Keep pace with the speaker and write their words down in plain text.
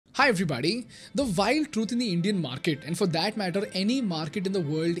Hi everybody. The wild truth in the Indian market, and for that matter any market in the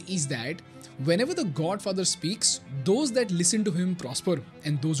world, is that whenever the godfather speaks, those that listen to him prosper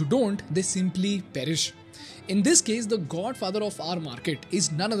and those who don't, they simply perish. In this case, the godfather of our market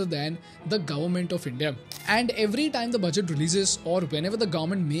is none other than the government of India. And every time the budget releases or whenever the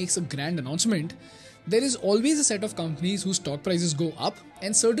government makes a grand announcement, there is always a set of companies whose stock prices go up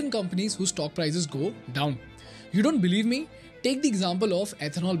and certain companies whose stock prices go down. You don't believe me? Take the example of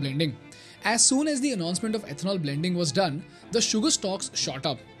ethanol blending. As soon as the announcement of ethanol blending was done, the sugar stocks shot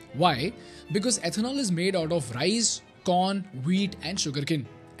up. Why? Because ethanol is made out of rice, corn, wheat and sugarcane.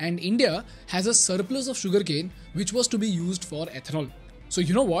 And India has a surplus of sugarcane which was to be used for ethanol. So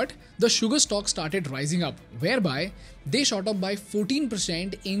you know what? The sugar stocks started rising up, whereby they shot up by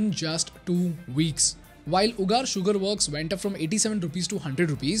 14% in just 2 weeks. While Ugar Sugar Works went up from 87 rupees to 100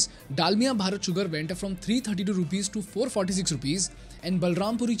 rupees, Dalmia Bharat Sugar went up from 332 rupees to 446 rupees, and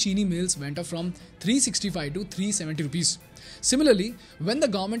Balrampuri Chini Mills went up from 365 to 370 rupees. Similarly, when the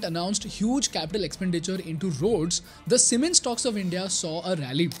government announced huge capital expenditure into roads, the cement stocks of India saw a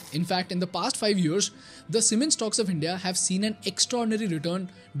rally. In fact, in the past 5 years, the cement stocks of India have seen an extraordinary return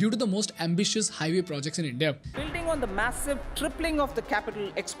due to the most ambitious highway projects in India. Building on the massive tripling of the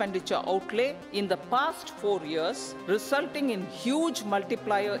capital expenditure outlay in the past 4 years, resulting in huge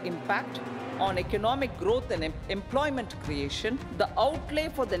multiplier impact on economic growth and employment creation, the outlay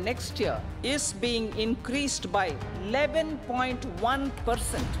for the next year is being increased by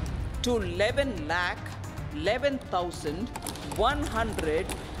 11.1% to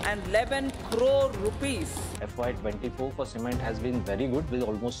 11,111 crore rupees. FY24 for cement has been very good with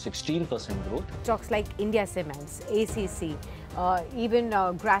almost 16% growth. Stocks like India Cements, ACC, even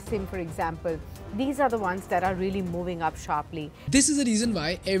Grasim, for example, these are the ones that are really moving up sharply. This is the reason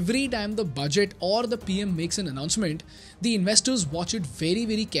why every time the budget or the PM makes an announcement, the investors watch it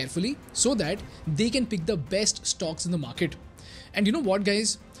very carefully so that they can pick the best stocks in the market. And you know what,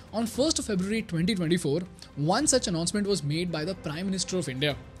 guys? On 1st of February 2024, one such announcement was made by the Prime Minister of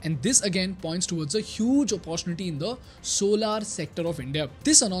India. And this again points towards a huge opportunity in the solar sector of India.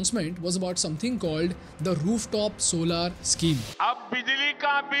 This announcement was about something called the rooftop solar scheme. अब बिजली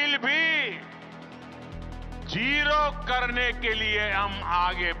का bill भी zero करने के लिए हम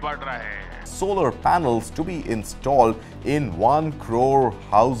आगे बढ़ रहे हैं. Solar panels to be installed in 1 crore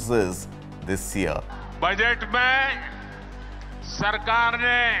houses this year. Budget में सरकार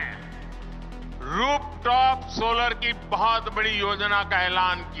ने रूफटॉप सोलर की बहुत बड़ी योजना का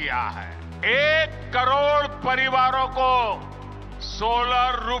ऐलान किया है. 1 करोड़ परिवारों को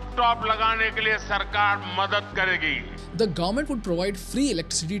सोलर रूफटॉप लगाने के लिए सरकार मदद करेगी. The government would provide free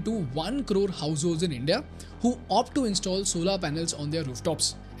electricity to 1 crore households in India who opt to install solar panels on their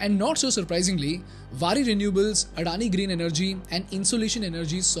rooftops. And not so surprisingly, Vari Renewables, Adani Green Energy and Insolation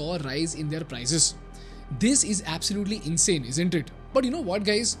Energy saw a rise in their prices. This is absolutely insane, isn't it? But you know what,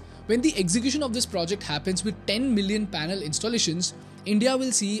 guys? When the execution of this project happens with 10 million panel installations, India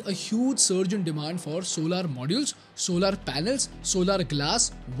will see a huge surge in demand for solar modules, solar panels, solar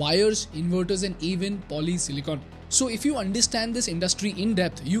glass, wires, inverters and even polysilicon. So if you understand this industry in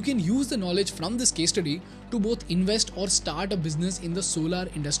depth, you can use the knowledge from this case study to both invest or start a business in the solar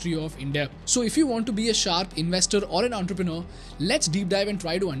industry of India. So if you want to be a sharp investor or an entrepreneur, let's deep dive and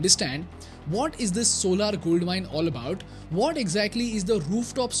try to understand what is this solar goldmine all about? What exactly is the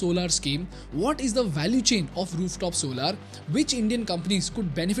rooftop solar scheme? What is the value chain of rooftop solar? Which Indian companies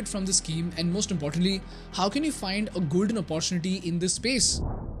could benefit from this scheme? And most importantly, how can you find a golden opportunity in this space?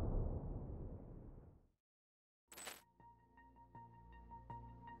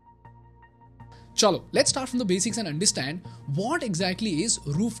 Chalo, let's start from the basics and understand what exactly is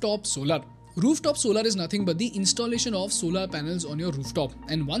rooftop solar. Rooftop solar is nothing but the installation of solar panels on your rooftop,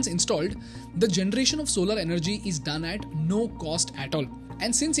 and once installed, the generation of solar energy is done at no cost at all.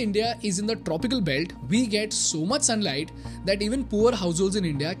 And since India is in the tropical belt, we get so much sunlight that even poor households in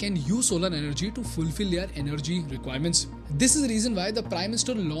India can use solar energy to fulfill their energy requirements. This is the reason why the Prime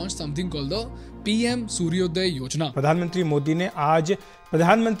Minister launched something called the PM Suryodaya Yojana. प्रधानमंत्री मोदी ने आज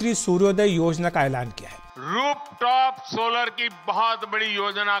प्रधानमंत्री सूर्योदय योजना का ऐलान किया है. रूफटॉप सोलर की बहुत बड़ी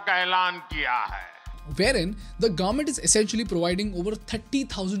योजना का ऐलान किया है, wherein the government is essentially providing over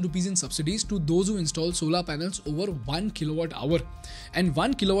 30,000 rupees in subsidies to those who install solar panels over 1 kilowatt hour. And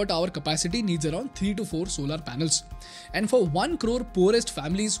 1 kilowatt hour capacity needs around 3 to 4 solar panels. And for 1 crore poorest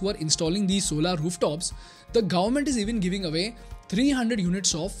families who are installing these solar rooftops, the government is even giving away 300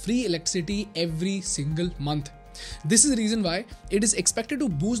 units of free electricity every single month. This is the reason why it is expected to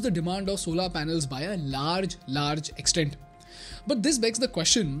boost the demand of solar panels by a large extent. But this begs the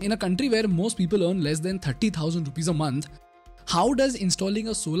question, in a country where most people earn less than 30,000 rupees a month, How does installing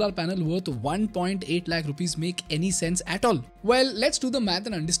a solar panel worth 1.8 lakh rupees make any sense at all? Well, let's do the math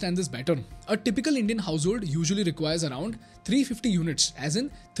and understand this better. A typical Indian household usually requires around 350 units, as in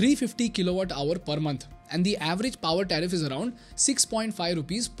 350 kilowatt hour per month, and the average power tariff is around 6.5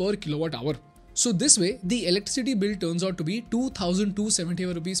 rupees per kilowatt hour. So this way, the electricity bill turns out to be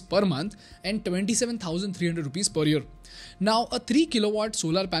 2,275 rupees per month and 27,300 rupees per year. Now, a 3 kilowatt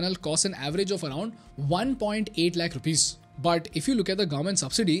solar panel costs an average of around 1.8 lakh rupees. But if you look at the government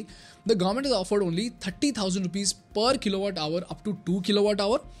subsidy, the government has offered only 30,000 rupees per kilowatt hour up to 2 kilowatt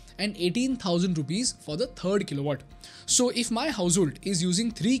hour and 18,000 rupees for the third kilowatt. So if my household is using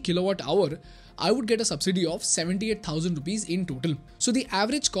 3 kilowatt hour, I would get a subsidy of 78,000 rupees in total. So the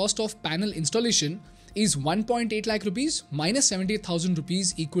average cost of panel installation is 1.8 lakh rupees minus 78,000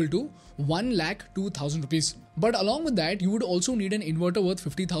 rupees equal to 1,02,000 rupees. But along with that, you would also need an inverter worth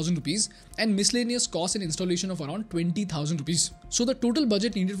 50,000 rupees and miscellaneous costs and installation of around 20,000 rupees. So the total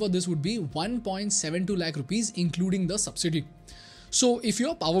budget needed for this would be 1.72 lakh rupees including the subsidy. So if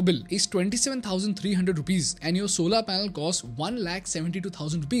your power bill is 27,300 rupees and your solar panel costs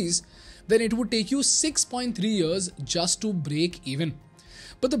 1,72,000 rupees, then it would take you 6.3 years just to break even.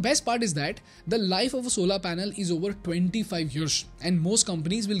 But the best part is that the life of a solar panel is over 25 years and most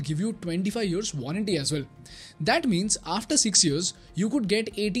companies will give you 25 years warranty as well. That means after 6 years, you could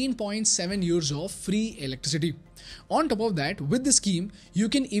get 18.7 years of free electricity. On top of that, with the scheme, you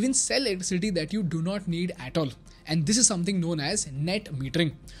can even sell electricity that you do not need at all. And this is something known as net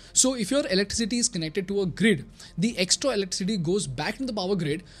metering. So if your electricity is connected to a grid, the extra electricity goes back into the power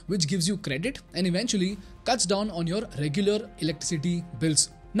grid, which gives you credit and eventually cuts down on your regular electricity bills.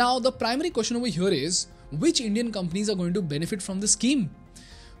 Now, the primary question over here is, which Indian companies are going to benefit from the scheme?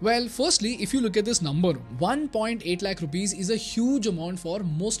 Well, firstly, if you look at this number, 1.8 lakh rupees is a huge amount for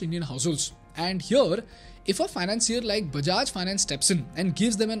most Indian households. And here, if a financier like Bajaj Finance steps in and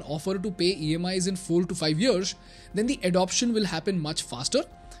gives them an offer to pay EMIs in 4 to 5 years, then the adoption will happen much faster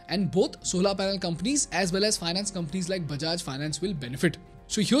and both solar panel companies as well as finance companies like Bajaj Finance will benefit.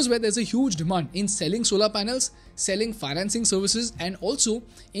 So here's where there's a huge demand in selling solar panels, selling financing services and also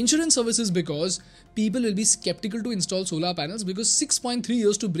insurance services, because people will be skeptical to install solar panels because 6.3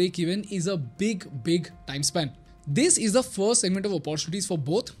 years to break even is a big time span. This is the first segment of opportunities for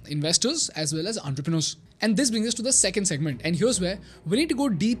both investors as well as entrepreneurs. And this brings us to the second segment, and here's where we need to go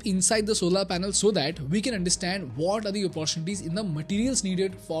deep inside the solar panel so that we can understand what are the opportunities in the materials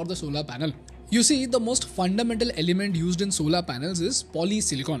needed for the solar panel. You see, the most fundamental element used in solar panels is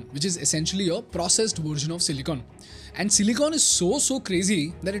polysilicon, which is essentially a processed version of silicon. And silicon is so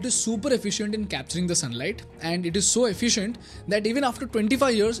crazy that it is super efficient in capturing the sunlight, and it is so efficient that even after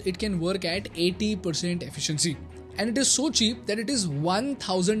 25 years it can work at 80% efficiency. And it is so cheap that it is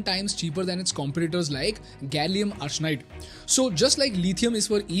 1,000 times cheaper than its competitors like gallium arsenide. So just like lithium is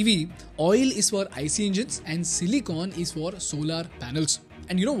for EV, oil is for IC engines and silicon is for solar panels.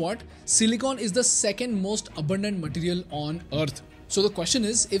 And you know what? Silicon is the second most abundant material on earth. So the question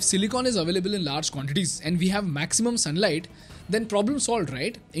is, if silicon is available in large quantities and we have maximum sunlight, then problem solved,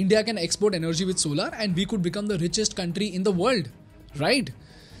 right? India can export energy with solar and we could become the richest country in the world, right?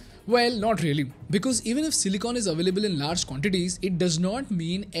 Well, not really, because even if silicon is available in large quantities, it does not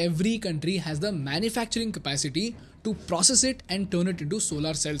mean every country has the manufacturing capacity to process it and turn it into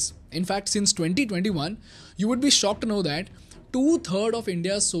solar cells. In fact, since 2021, you would be shocked to know that 2/3 of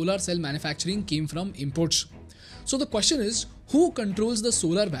India's solar cell manufacturing came from imports. So the question is, who controls the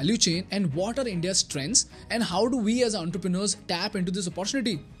solar value chain and what are India's strengths and how do we as entrepreneurs tap into this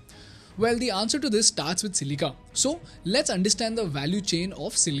opportunity? Well, the answer to this starts with silica. So let's understand the value chain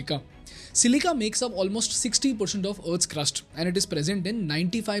of silica. Silica makes up almost 60% of Earth's crust and it is present in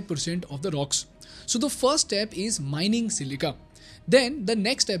 95% of the rocks. So the first step is mining silica. Then the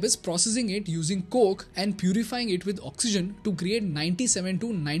next step is processing it using coke and purifying it with oxygen to create 97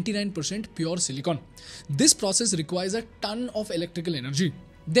 to 99% pure silicon. This process requires a ton of electrical energy.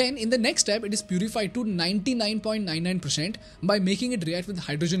 Then in the next step, it is purified to 99.99% by making it react with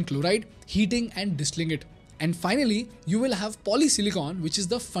hydrogen chloride, heating and distilling it. And finally, you will have polysilicon, which is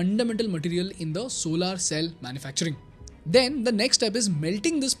the fundamental material in the solar cell manufacturing. Then the next step is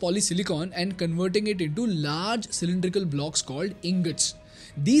melting this polysilicon and converting it into large cylindrical blocks called ingots.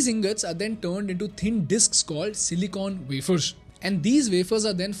 These ingots are then turned into thin discs called silicon wafers. And these wafers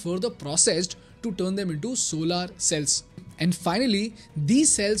are then further processed to turn them into solar cells. And finally,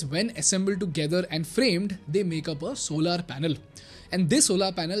 these cells, when assembled together and framed, they make up a solar panel. And this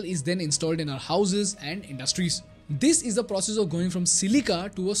solar panel is then installed in our houses and industries. This is the process of going from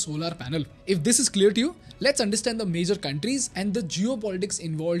silica to a solar panel. If this is clear to you, let's understand the major countries and the geopolitics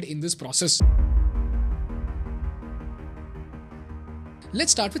involved in this process.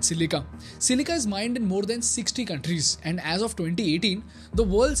 Let's start with silica. Silica is mined in more than 60 countries, and as of 2018, the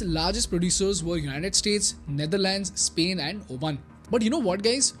world's largest producers were United States, Netherlands, Spain and Oman. But you know what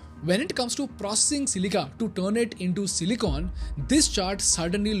guys? When it comes to processing silica to turn it into silicon, this chart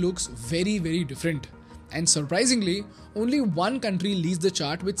suddenly looks very different. And surprisingly, only one country leads the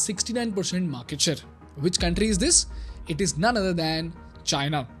chart with 69% market share. Which country is this? It is none other than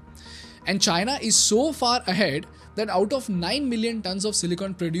China. And China is so far ahead that out of 9 million tons of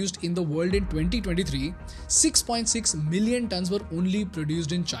silicon produced in the world in 2023, 6.6 million tons were only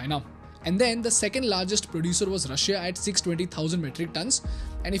produced in China. And then the second largest producer was Russia at 620,000 metric tons.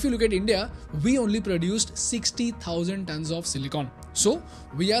 And if you look at India, we only produced 60,000 tons of silicon. So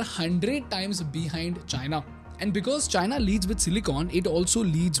we are 100 times behind China. And because China leads with silicon, it also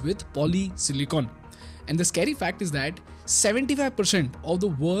leads with polysilicon. And the scary fact is that 75% of the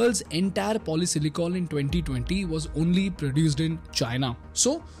world's entire polysilicon in 2020 was only produced in China.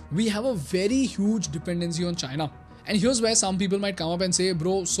 So we have a very huge dependency on China. And here's where some people might come up and say,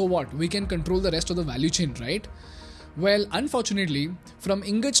 bro, so what? We can control the rest of the value chain, right? Well, unfortunately, from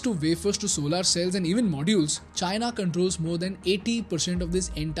ingots to wafers to solar cells and even modules, China controls more than 80% of this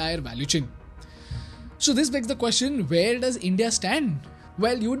entire value chain. So this begs the question, where does India stand?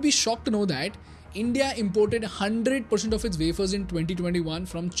 Well, you would be shocked to know that India imported 100% of its wafers in 2021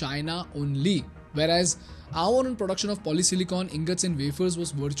 from China only, whereas our own production of polysilicon ingots and wafers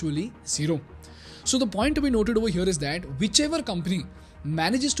was virtually zero. So the point to be noted over here is that whichever company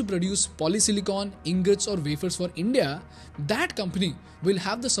manages to produce polysilicon, ingots or wafers for India, that company will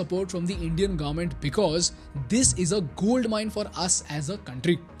have the support from the Indian government because this is a gold mine for us as a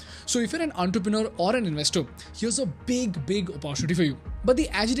country. So if you're an entrepreneur or an investor, here's a big opportunity for you. But the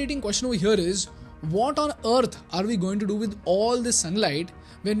agitating question over here is, what on earth are we going to do with all this sunlight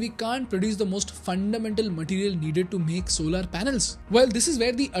when we can't produce the most fundamental material needed to make solar panels? Well, this is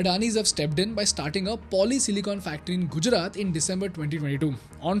where the Adanis have stepped in by starting a polysilicon factory in Gujarat in December 2022.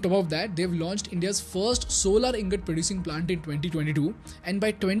 On top of that, they've launched India's first solar ingot producing plant in 2022, and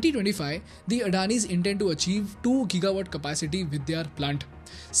by 2025, the Adanis intend to achieve 2 gigawatt capacity with their plant.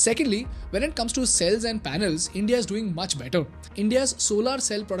 Secondly, when it comes to cells and panels, India is doing much better. India's solar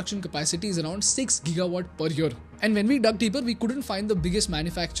cell production capacity is around 6 gigawatt per year. And when we dug deeper, we couldn't find the biggest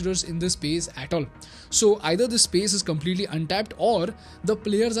manufacturers in this space at all. So either this space is completely untapped or the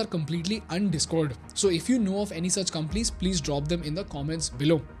players are completely undiscovered. So if you know of any such companies, please drop them in the comments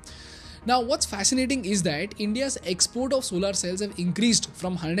below. Now, what's fascinating is that India's export of solar cells have increased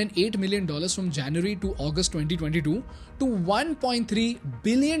from $108 million from January to August 2022 to $1.3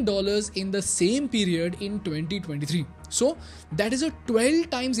 billion in the same period in 2023. So that is a 12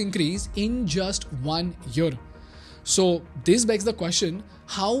 times increase in just 1 year. So this begs the question,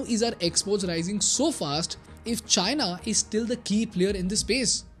 how is our exports rising so fast if China is still the key player in this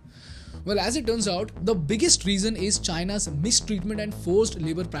space? Well, as it turns out, the biggest reason is China's mistreatment and forced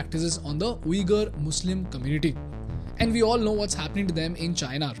labor practices on the Uyghur Muslim community. And we all know what's happening to them in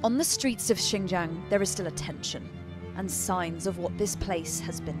China. On the streets of Xinjiang, there is still a tension and signs of what this place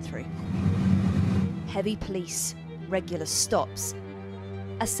has been through. Heavy police, regular stops,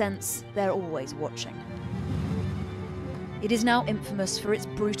 a sense they're always watching. It is now infamous for its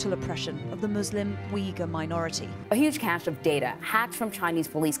brutal oppression of the Muslim Uyghur minority. A huge cache of data hacked from Chinese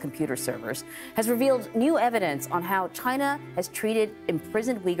police computer servers has revealed new evidence on how China has treated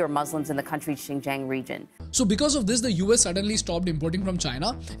imprisoned Uyghur Muslims in the country's Xinjiang region. So because of this, the US suddenly stopped importing from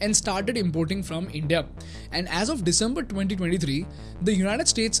China and started importing from India. And as of December 2023, the United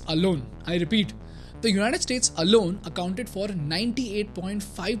States alone, I repeat, the United States alone accounted for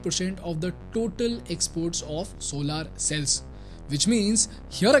 98.5% of the total exports of solar cells. Which means,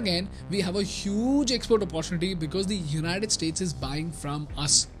 here again, we have a huge export opportunity because the United States is buying from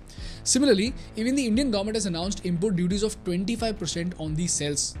us. Similarly, even the Indian government has announced import duties of 25% on these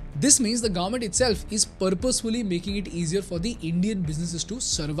cells. This means the government itself is purposefully making it easier for the Indian businesses to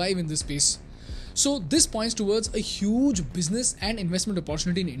survive in this space. So this points towards a huge business and investment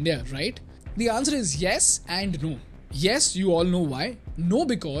opportunity in India, right? The answer is yes and no. Yes, you all know why. No,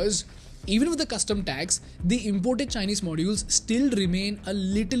 because even with the custom tax, the imported Chinese modules still remain a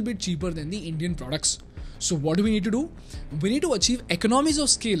little bit cheaper than the Indian products. So what do we need to do? We need to achieve economies of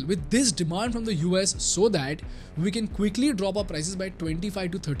scale with this demand from the US so that we can quickly drop our prices by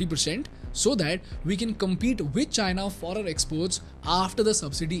 25 to 30% so that we can compete with China for our exports after the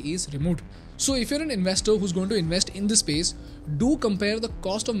subsidy is removed. So if you're an investor who's going to invest in this space, do compare the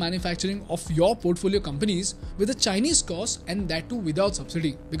cost of manufacturing of your portfolio companies with the Chinese cost, and that too without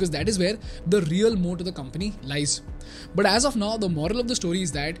subsidy, because that is where the real moat of the company lies. But as of now, the moral of the story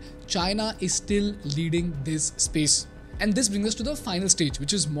is that China is still leading this space. And this brings us to the final stage,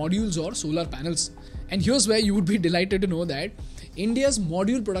 which is modules or solar panels. And here's where you would be delighted to know that India's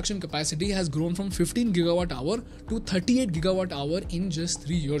module production capacity has grown from 15 gigawatt hour to 38 gigawatt hour in just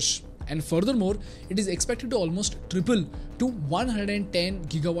 3 years. And furthermore, it is expected to almost triple to 110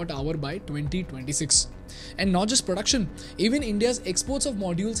 gigawatt hour by 2026. And not just production, even India's exports of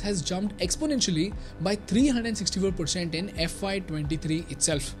modules has jumped exponentially by 364% in FY23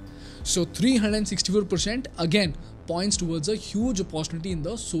 itself. So 364% again points towards a huge opportunity in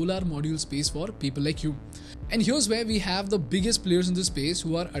the solar module space for people like you. And here's where we have the biggest players in this space,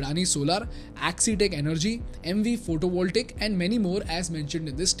 who are Adani Solar, Axitech Energy, MV Photovoltaic, and many more as mentioned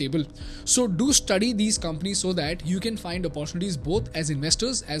in this table. So do study these companies so that you can find opportunities both as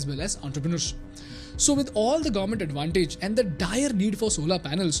investors as well as entrepreneurs. So with all the government advantage and the dire need for solar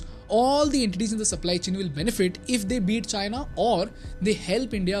panels, all the entities in the supply chain will benefit if they beat China or they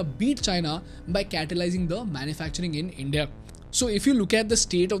help India beat China by catalyzing the manufacturing in India. So if you look at the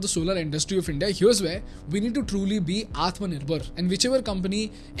state of the solar industry of India, here's where we need to truly be Atmanirbhar. And whichever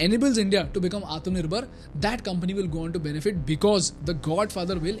company enables India to become Atmanirbhar, that company will go on to benefit because the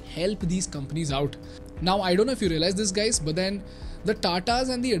godfather will help these companies out. Now, I don't know if you realize this, guys, but then the Tatas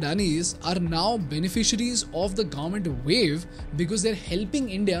and the Adanis are now beneficiaries of the government wave because they're helping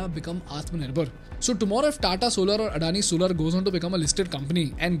India become Atmanirbhar. So tomorrow, if Tata Solar or Adani Solar goes on to become a listed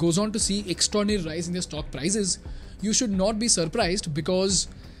company and goes on to see extraordinary rise in their stock prices, you should not be surprised because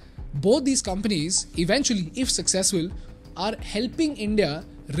both these companies eventually, if successful, are helping India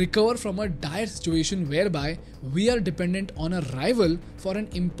recover from a dire situation whereby we are dependent on a rival for an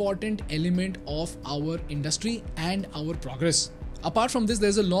important element of our industry and our progress. Apart from this,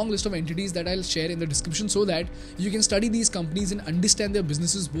 there's a long list of entities that I'll share in the description so that you can study these companies and understand their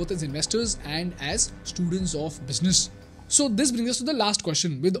businesses both as investors and as students of business. So this brings us to the last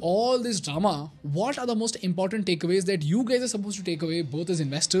question. With all this drama, what are the most important takeaways that you guys are supposed to take away both as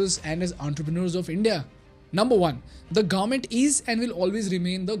investors and as entrepreneurs of India? Number one, the government is and will always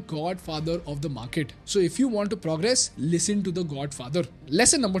remain the godfather of the market. So if you want to progress, listen to the godfather.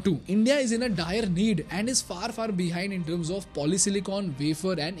 Lesson number two, India is in a dire need and is far behind in terms of polysilicon,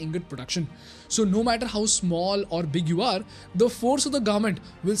 wafer and ingot production. So no matter how small or big you are, the force of the government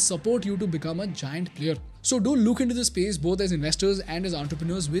will support you to become a giant player. So do look into the space both as investors and as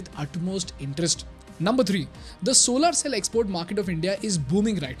entrepreneurs with utmost interest. Number 3, the solar cell export market of India is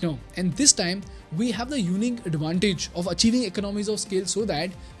booming right now, and this time we have the unique advantage of achieving economies of scale so that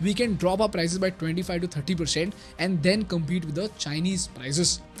we can drop our prices by 25 to 30% and then compete with the Chinese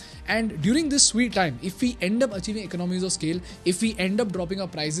prices. And during this sweet time, if we end up achieving economies of scale, if we end up dropping our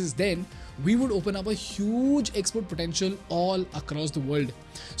prices, then we would open up a huge export potential all across the world.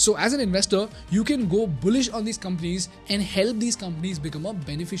 So as an investor, you can go bullish on these companies and help these companies become a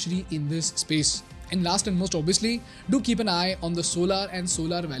beneficiary in this space. And last and most obviously, do keep an eye on the solar and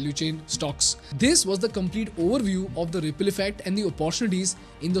solar value chain stocks. This was the complete overview of the ripple effect and the opportunities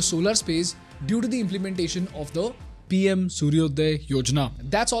in the solar space due to the implementation of the PM Suryodaya Yojana.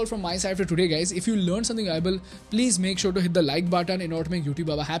 That's all from my side for today, guys. If you learned something valuable, please make sure to hit the like button in order to make YouTube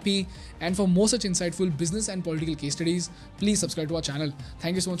Baba happy. And for more such insightful business and political case studies, please subscribe to our channel.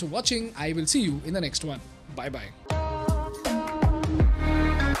 Thank you so much for watching. I will see you in the next one. Bye bye.